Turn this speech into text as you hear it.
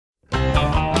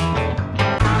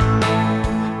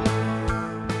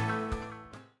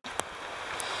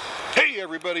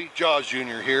everybody, Jaws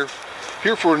Jr. here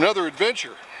for another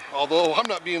adventure. Although I'm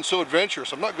not being so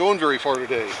adventurous, I'm not going very far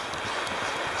today.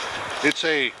 It's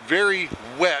a very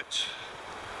wet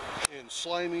and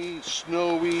slimy,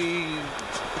 snowy,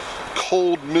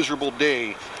 cold, miserable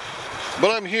day.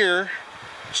 But I'm here,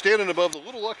 standing above the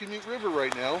Little Lucky Mute River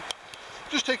right now,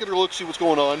 just taking a look, see what's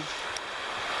going on.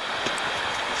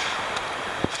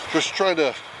 Just trying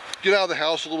to get out of the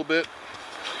house a little bit.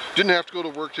 Didn't have to go to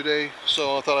work today,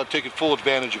 so I thought I'd take full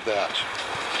advantage of that.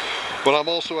 But I'm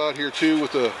also out here too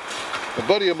with a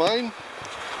buddy of mine.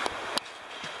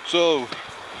 So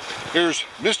there's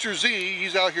Mr. Z.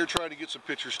 He's out here trying to get some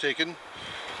pictures taken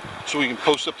so we can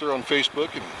post up there on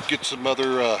Facebook and get some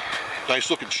other nice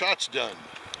looking shots done.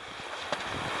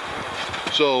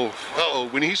 So, uh-oh,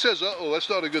 when he says uh-oh, that's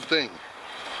not a good thing.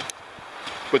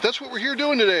 But that's what we're here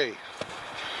doing today.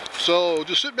 So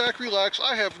just sit back, relax.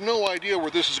 I have no idea where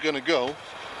this is going to go.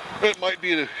 It might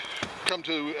be to come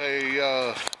to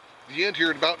the end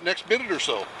here in about next minute or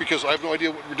so, because I have no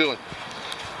idea what we're doing.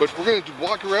 But we're going to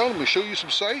walk around and show you some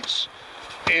sights,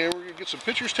 and we're going to get some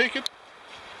pictures taken.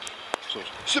 So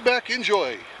sit back,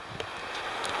 enjoy.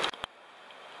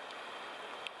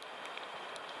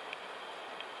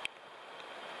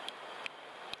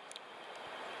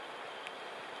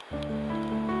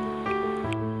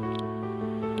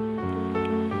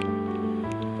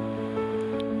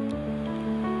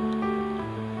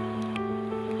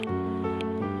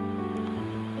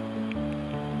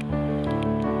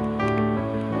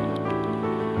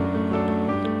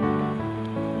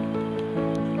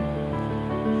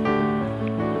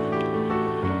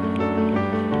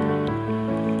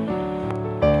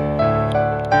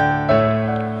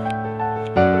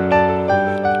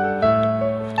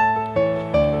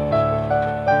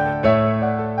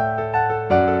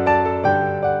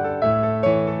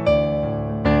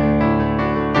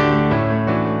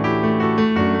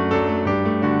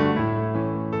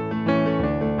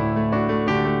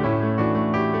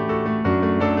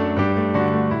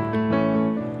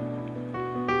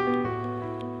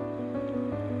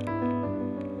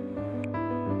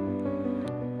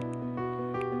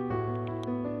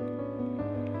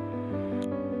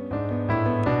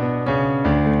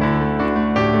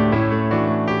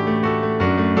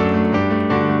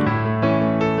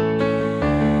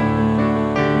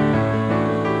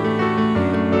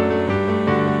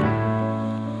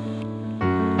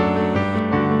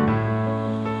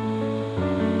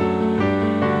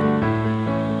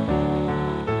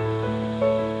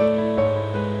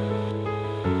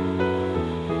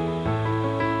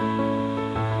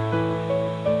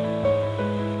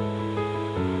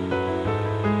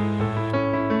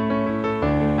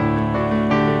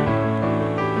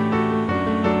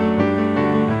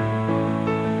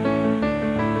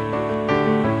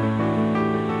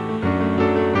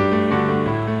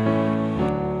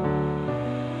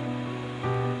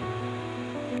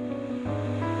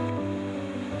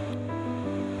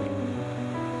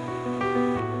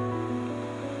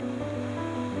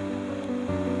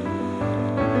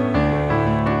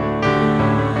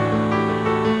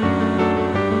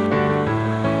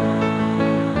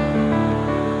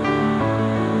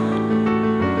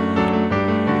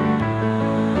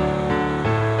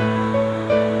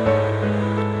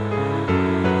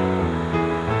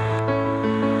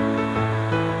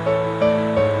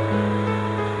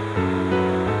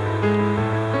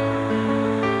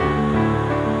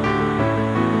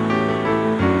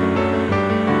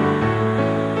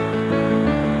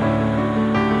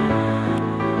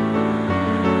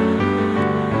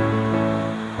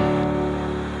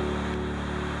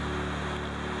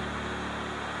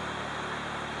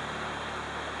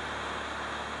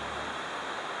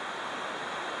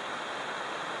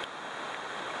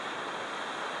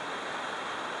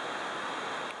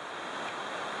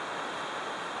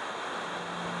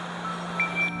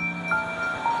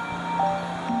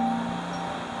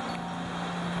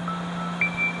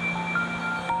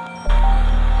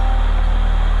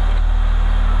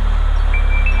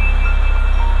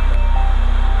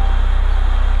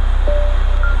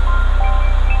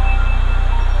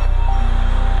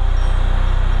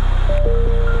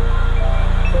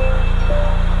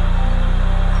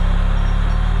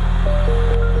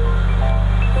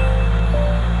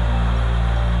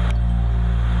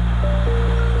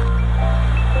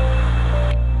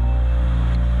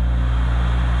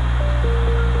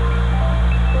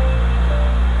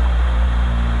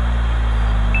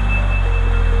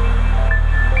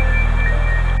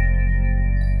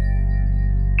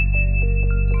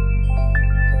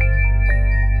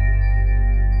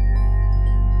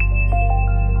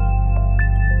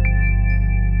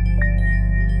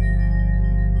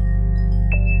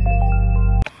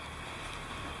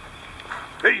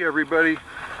 everybody,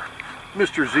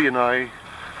 Mr. Z and I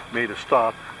made a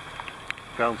stop,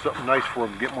 found something nice for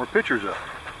him to get more pictures of.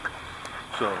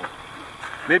 So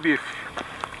maybe if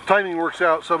timing works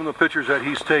out, some of the pictures that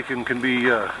he's taken can be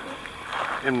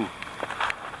in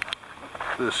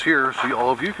this here so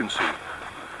all of you can see.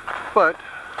 But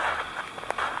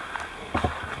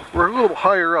we're a little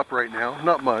higher up right now,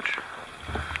 not much,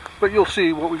 but you'll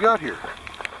see what we got here.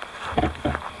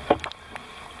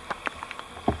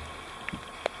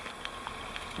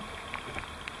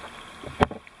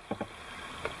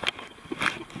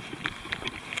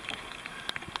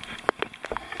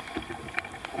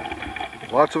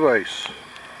 Lots of ice.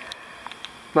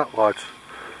 Not lots,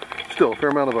 still a fair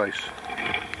amount of ice.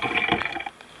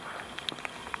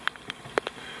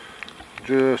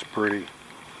 Just pretty.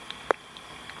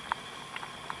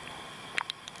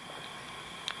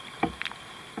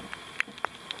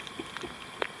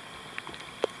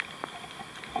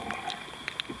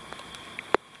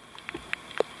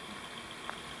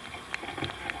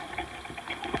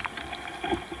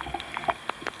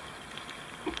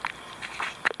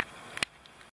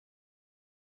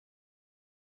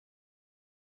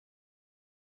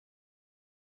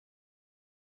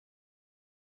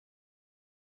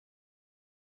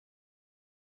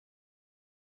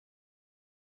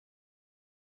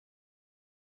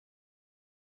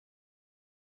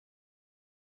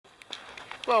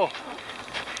 Well,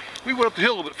 we went up the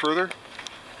hill a little bit further,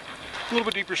 a little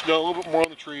bit deeper snow, a little bit more on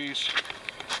the trees,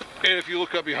 and if you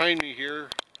look up behind me here,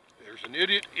 there's an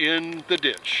idiot in the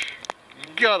ditch.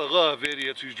 You gotta love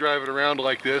idiots who's driving around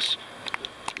like this.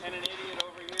 And an idiot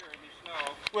over here in the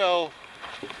snow. Well,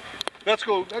 that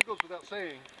goes without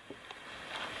saying.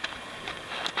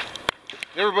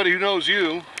 Everybody who knows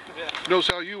you knows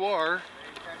how you are.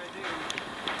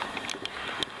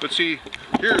 But see,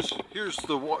 here's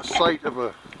the sight of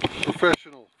a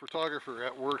professional photographer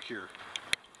at work here.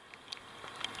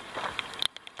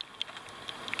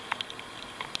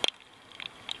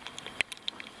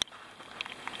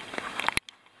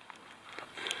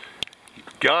 You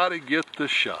gotta get the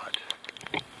shot.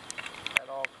 At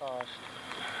all costs.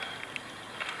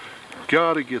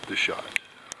 Gotta get the shot.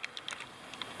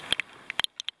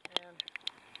 And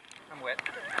I'm wet.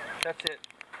 That's it.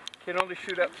 Can only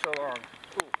shoot up so long.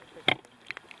 Ooh, I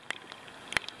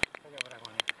got what I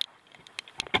wanted.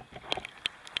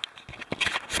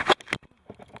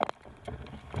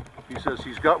 He says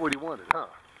he's got what he wanted, huh?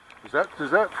 Is that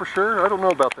for sure? I don't know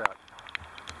about that.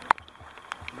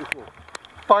 I guess we'll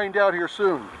find out here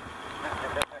soon.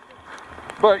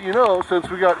 But you know, since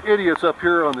we got idiots up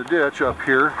here on the ditch up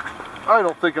here, I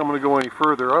don't think I'm going to go any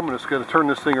further. I'm just going to turn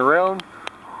this thing around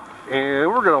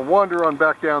and we're going to wander on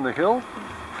back down the hill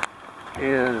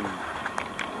and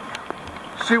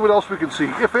see what else we can see,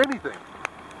 if anything.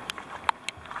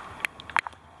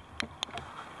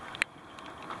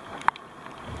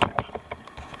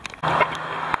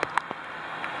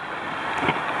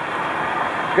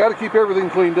 Got to keep everything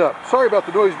cleaned up. Sorry about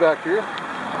the noise back here.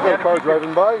 Got a car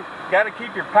driving by. Got to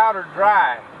keep your powder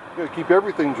dry. Got to keep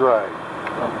everything dry.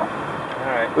 All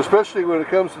right. Especially when it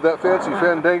comes to that fancy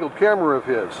fandangled camera of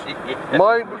his.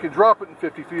 Mine, we can drop it in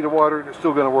 50 feet of water and it's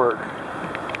still going to work.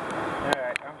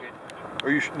 Alright, I'm good. Are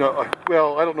you no?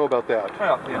 Well, I don't know about that.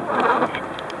 Well,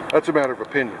 yeah. That's a matter of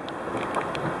opinion.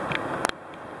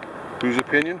 Whose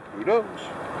opinion? Who knows?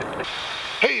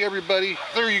 Hey everybody,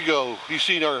 there you go. You've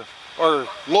seen our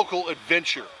local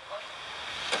adventure.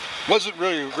 Wasn't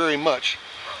really very much.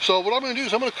 So what I'm going to do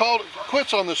is I'm going to call it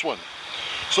quits on this one.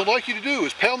 So what I'd like you to do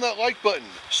is pound that like button,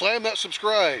 slam that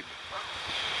subscribe.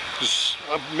 Just,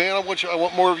 man, I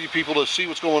want more of you people to see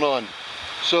what's going on.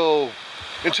 So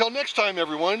until next time,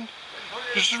 everyone,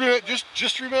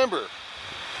 just remember,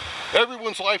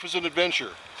 everyone's life is an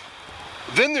adventure.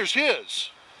 Then there's his.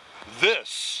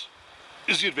 This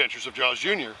is the Adventures of Jaws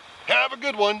Jr. Have a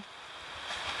good one.